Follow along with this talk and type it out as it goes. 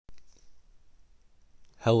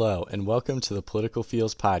Hello, and welcome to the Political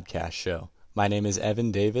Feels Podcast Show. My name is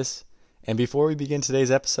Evan Davis, and before we begin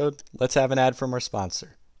today's episode, let's have an ad from our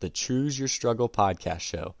sponsor, the Choose Your Struggle Podcast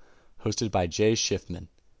Show, hosted by Jay Schiffman,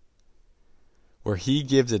 where he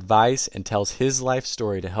gives advice and tells his life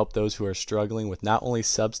story to help those who are struggling with not only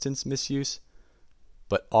substance misuse,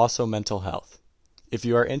 but also mental health. If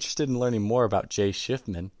you are interested in learning more about Jay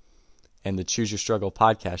Schiffman and the Choose Your Struggle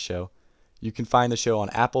Podcast Show, you can find the show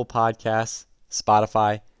on Apple Podcasts,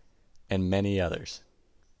 Spotify, and many others.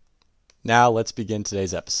 Now let's begin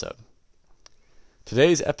today's episode.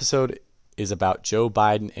 Today's episode is about Joe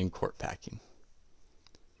Biden and court packing.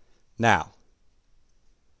 Now,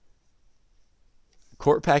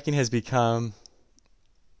 court packing has become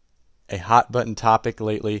a hot button topic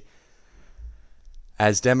lately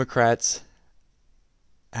as Democrats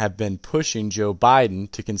have been pushing Joe Biden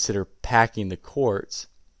to consider packing the courts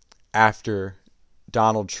after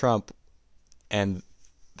Donald Trump and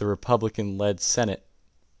the Republican-led Senate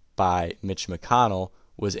by Mitch McConnell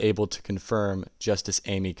was able to confirm Justice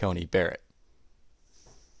Amy Coney Barrett.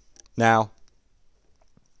 Now,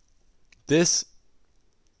 this,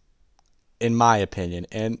 in my opinion,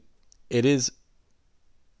 and it is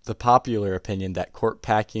the popular opinion that court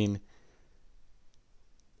packing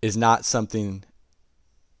is not something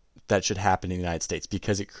that should happen in the United States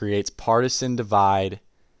because it creates partisan divide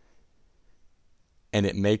and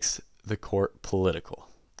it makes the court political.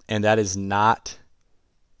 And that is not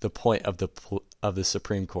the point of the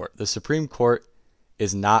Supreme Court. The Supreme Court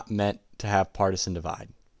is not meant to have partisan divide.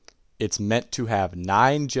 It's meant to have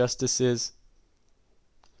 9 justices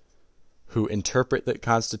who interpret the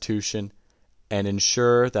Constitution and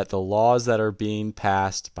ensure that the laws that are being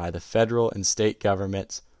passed by the federal and state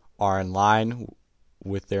governments are in line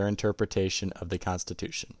with their interpretation of the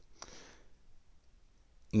Constitution.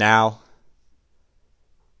 Now,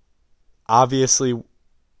 obviously,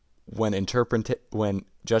 when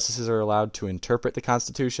justices are allowed to interpret the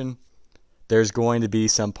Constitution, there's going to be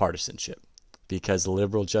some partisanship because the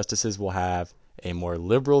liberal justices will have a more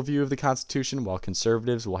liberal view of the Constitution while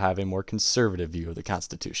conservatives will have a more conservative view of the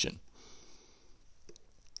Constitution.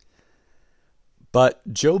 But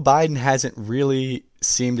Joe Biden hasn't really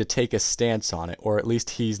seemed to take a stance on it, or at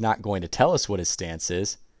least he's not going to tell us what his stance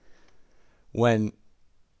is. When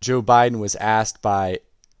Joe Biden was asked by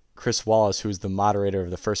Chris Wallace, who is the moderator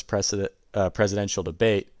of the first presidential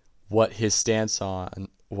debate, what his stance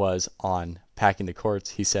was on packing the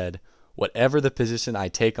courts, he said, "Whatever the position I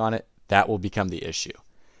take on it, that will become the issue."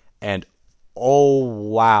 And oh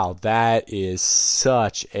wow, that is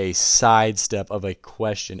such a sidestep of a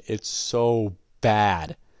question. It's so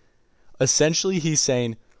bad. Essentially, he's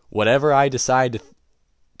saying, whatever I decide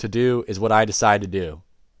to do is what I decide to do.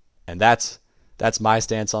 And that's my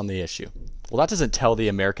stance on the issue. Well, that doesn't tell the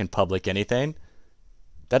American public anything.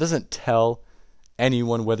 That doesn't tell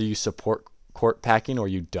anyone whether you support court packing or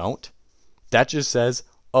you don't. That just says,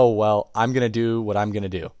 oh, well, I'm going to do what I'm going to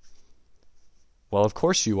do. Well, of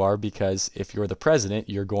course you are, because if you're the president,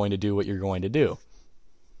 you're going to do what you're going to do.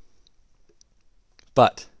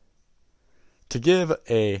 But to give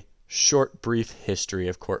a short, brief history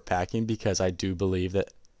of court packing, because I do believe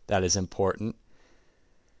that is important,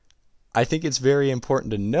 I think it's very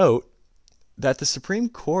important to note that the Supreme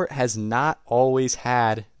Court has not always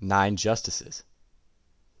had 9 justices.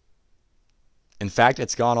 In fact,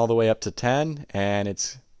 it's gone all the way up to 10, and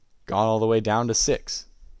it's gone all the way down to 6.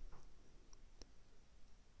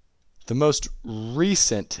 The most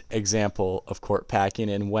recent example of court packing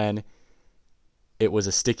and when it was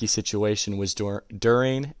a sticky situation was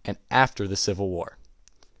during and after the Civil War.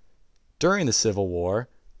 During the Civil War,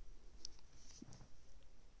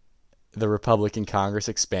 the Republican Congress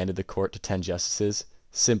expanded the court to 10 justices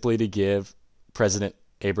simply to give President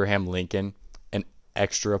Abraham Lincoln an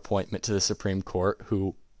extra appointment to the Supreme Court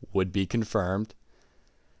who would be confirmed.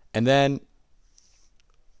 And then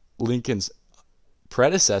Lincoln's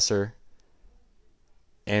predecessor,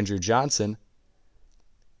 Andrew Johnson,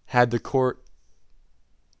 had the court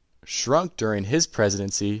shrunk during his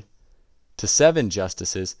presidency to 7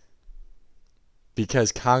 justices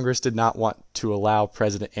because Congress did not want to allow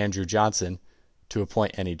President Andrew Johnson to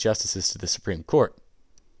appoint any justices to the Supreme Court.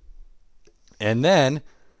 And then,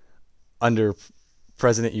 under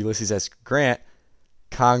President Ulysses S. Grant,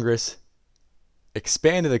 Congress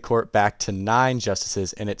expanded the court back to 9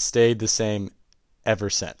 justices, and it stayed the same ever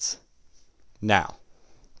since. Now,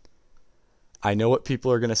 I know what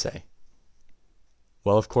people are going to say.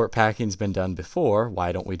 Well, if court packing's been done before,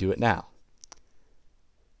 why don't we do it now?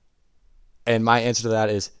 And my answer to that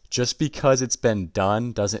is, just because it's been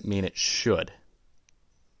done doesn't mean it should.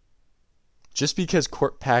 Just because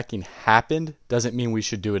court packing happened doesn't mean we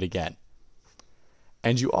should do it again.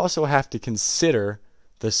 And you also have to consider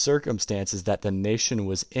the circumstances that the nation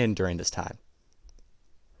was in during this time.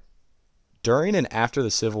 During and after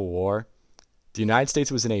the Civil War, the United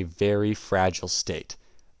States was in a very fragile state,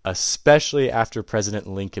 especially after President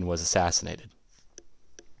Lincoln was assassinated.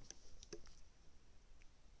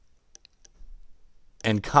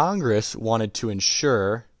 And Congress wanted to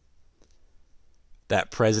ensure that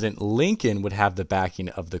President Lincoln would have the backing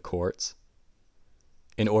of the courts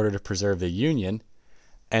in order to preserve the Union,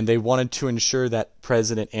 and they wanted to ensure that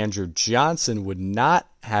President Andrew Johnson would not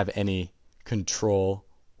have any control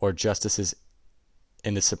or justices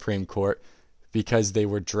in the Supreme Court because they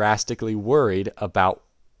were drastically worried about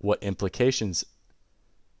what implications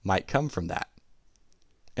might come from that.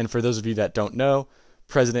 And for those of you that don't know,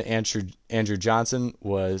 President Andrew Johnson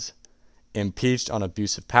was impeached on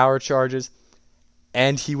abuse of power charges,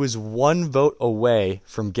 and he was one vote away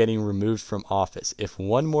from getting removed from office. If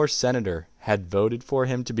one more senator had voted for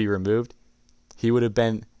him to be removed, he would have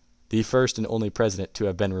been the first and only president to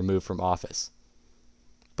have been removed from office.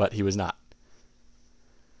 But he was not.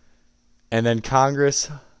 And then Congress,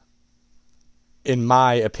 in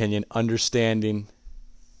my opinion, understanding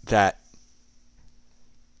that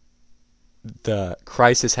the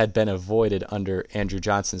crisis had been avoided under Andrew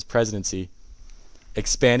Johnson's presidency,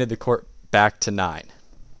 expanded the court back to 9.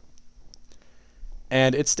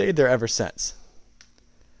 And it stayed there ever since.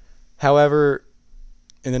 However,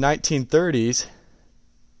 in the 1930s,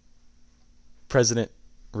 President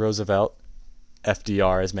Roosevelt,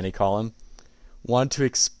 FDR as many call him, wanted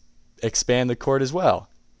to expand the court as well.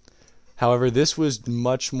 However, this was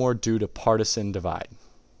much more due to partisan divide.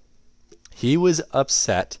 He was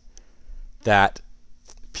upset that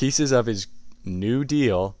pieces of his New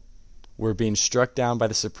Deal were being struck down by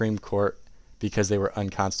the Supreme Court because they were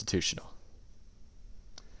unconstitutional.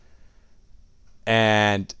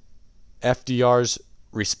 And FDR's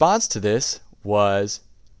response to this was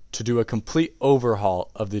to do a complete overhaul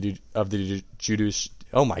of the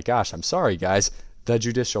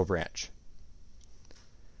judicial branch.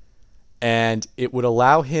 And it would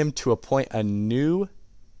allow him to appoint a new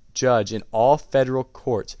judge in all federal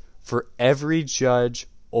courts for every judge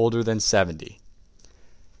older than 70.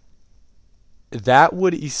 That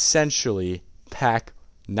would essentially pack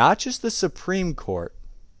not just the Supreme Court,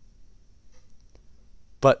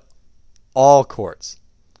 but all courts.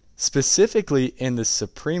 Specifically in the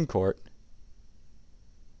Supreme Court,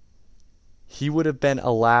 he would have been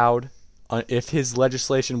allowed, if his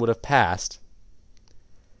legislation would have passed,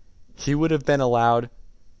 he would have been allowed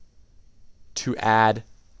to add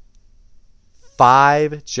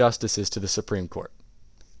 5 justices to the Supreme Court.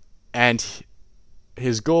 And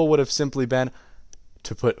his goal would have simply been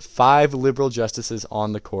to put 5 liberal justices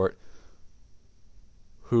on the court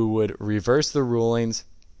who would reverse the rulings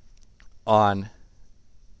on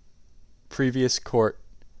previous court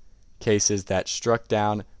cases that struck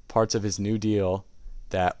down parts of his New Deal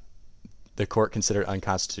that the court considered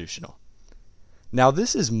unconstitutional. Now,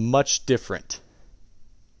 this is much different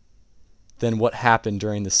than what happened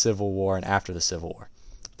during the Civil War and after the Civil War.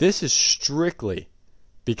 This is strictly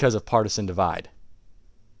because of partisan divide.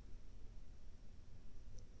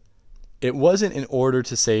 It wasn't in order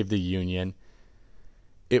to save the Union.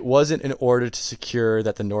 It wasn't in order to secure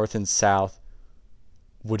that the North and South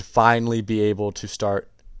would finally be able to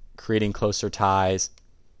start creating closer ties.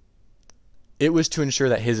 It was to ensure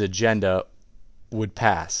that his agenda would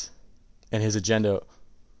pass and his agenda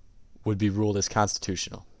would be ruled as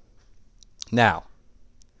constitutional. Now,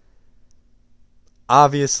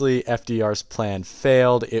 obviously FDR's plan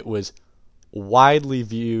failed. It was widely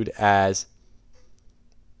viewed as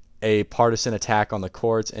a partisan attack on the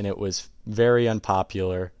courts, and it was very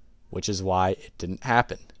unpopular, which is why it didn't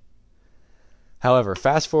happen. However,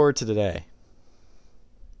 fast forward to today,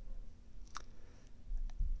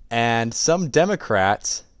 and some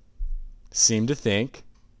Democrats seem to think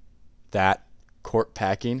that court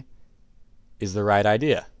packing is the right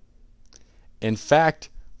idea. In fact,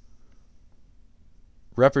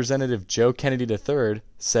 Representative Joe Kennedy III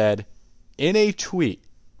said in a tweet,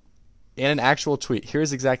 in an actual tweet,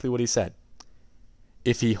 here's exactly what he said.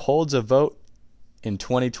 If he holds a vote in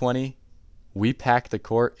 2020, we pack the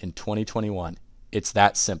court in 2021. It's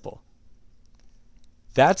that simple.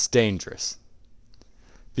 That's dangerous.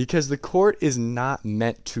 Because the court is not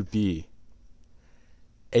meant to be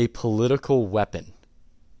a political weapon.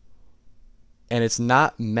 And it's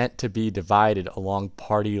not meant to be divided along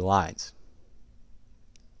party lines.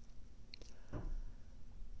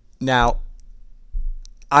 Now,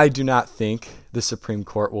 I do not think the Supreme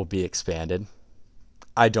Court will be expanded.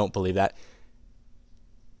 I don't believe that.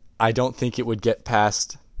 I don't think it would get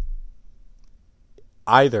past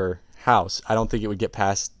either house. I don't think it would get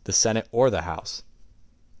past the Senate or the House.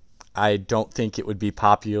 I don't think it would be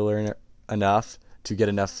popular enough to get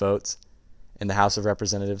enough votes in the House of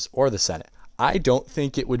Representatives or the Senate. I don't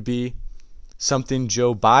think it would be something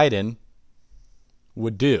Joe Biden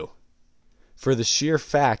would do, for the sheer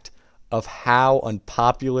fact of how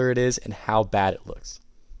unpopular it is and how bad it looks.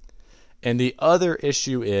 And the other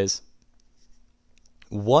issue is,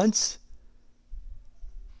 once,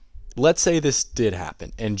 let's say this did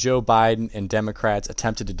happen and Joe Biden and Democrats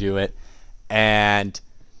attempted to do it and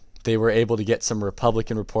they were able to get some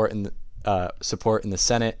Republican support in the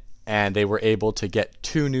Senate, and they were able to get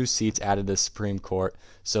 2 new seats added to the Supreme Court,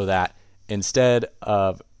 so that instead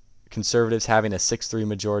of conservatives having a 6-3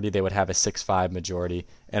 majority, they would have a 6-5 majority.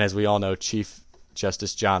 And as we all know, Chief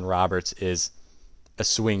Justice John Roberts is a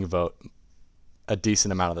swing vote a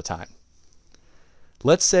decent amount of the time.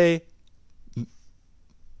 Let's say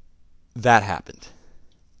that happened.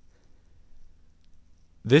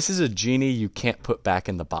 This is a genie you can't put back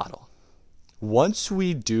in the bottle. Once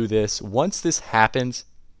we do this, once this happens,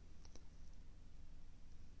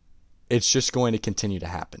 it's just going to continue to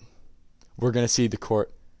happen. We're going to see the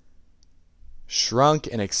court shrunk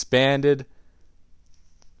and expanded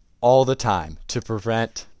all the time to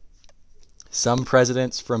prevent some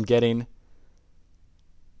presidents from getting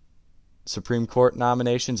Supreme Court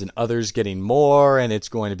nominations and others getting more, and it's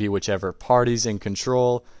going to be whichever party's in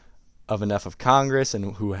control of enough of Congress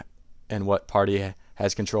and what party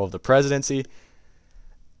has control of the presidency.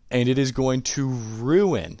 And it is going to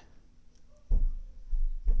ruin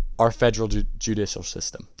our federal judicial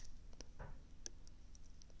system.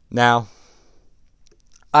 Now,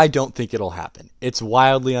 I don't think it'll happen. It's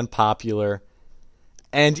wildly unpopular,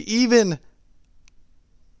 and even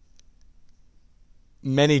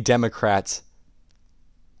many Democrats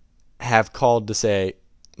have called to say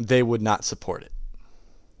they would not support it.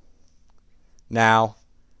 Now,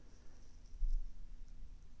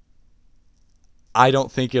 I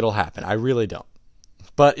don't think it'll happen. I really don't.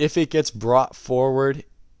 But if it gets brought forward,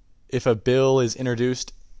 if a bill is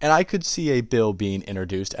introduced, and I could see a bill being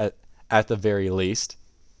introduced at the very least,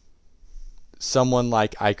 someone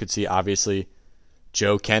like, I could see, obviously,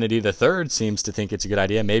 Joe Kennedy III seems to think it's a good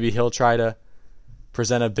idea. Maybe he'll try to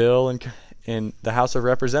present a bill in the House of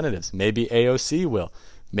Representatives. Maybe AOC will.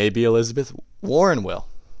 Maybe Elizabeth Warren will.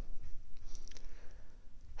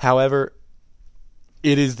 However,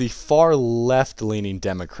 it is the far left-leaning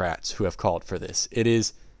Democrats who have called for this. It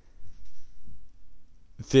is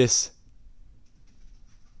this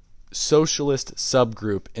socialist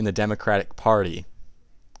subgroup in the Democratic Party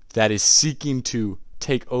that is seeking to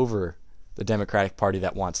take over the Democratic Party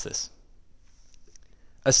that wants this.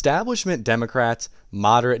 Establishment Democrats,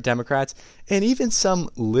 moderate Democrats, and even some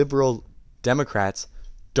liberal Democrats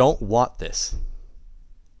don't want this.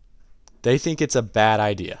 They think it's a bad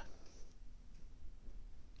idea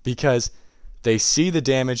because they see the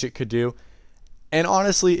damage it could do. And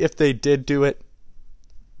honestly, if they did do it,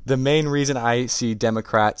 the main reason I see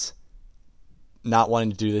Democrats not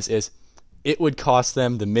wanting to do this is it would cost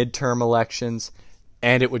them the midterm elections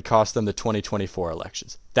and it would cost them the 2024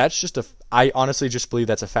 elections. I honestly just believe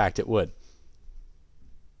that's a fact. It would.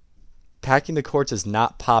 Packing the courts is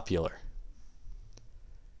not popular.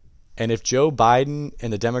 And if Joe Biden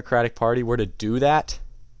and the Democratic Party were to do that,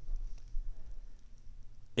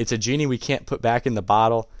 it's a genie we can't put back in the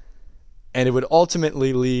bottle, and it would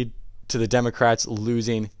ultimately lead to the Democrats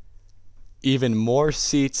losing even more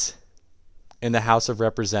seats in the House of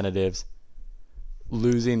Representatives,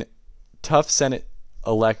 losing tough Senate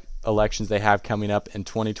elections they have coming up in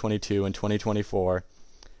 2022 and 2024,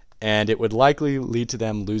 and it would likely lead to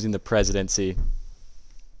them losing the presidency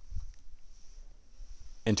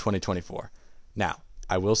in 2024. Now,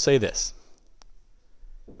 I will say this.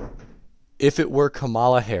 If it were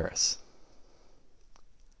Kamala Harris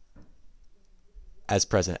as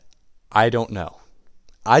president, I don't know.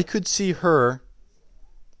 I could see her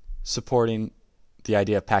supporting the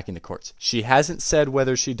idea of packing the courts. She hasn't said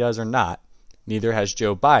whether she does or not. Neither has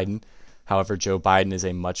Joe Biden. However, Joe Biden is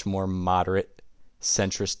a much more moderate,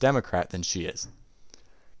 centrist Democrat than she is.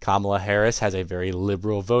 Kamala Harris has a very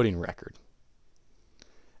liberal voting record.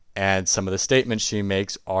 And some of the statements she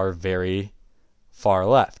makes are very far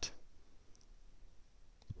left.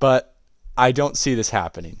 But I don't see this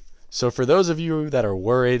happening. So for those of you that are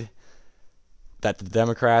worried that the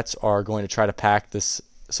Democrats are going to try to pack this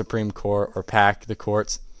Supreme Court or pack the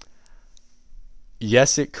courts,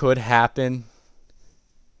 yes, it could happen.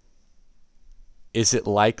 Is it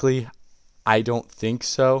likely? I don't think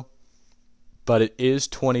so. But it is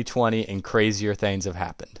 2020 and crazier things have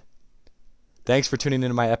happened. Thanks for tuning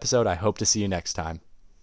into my episode. I hope to see you next time.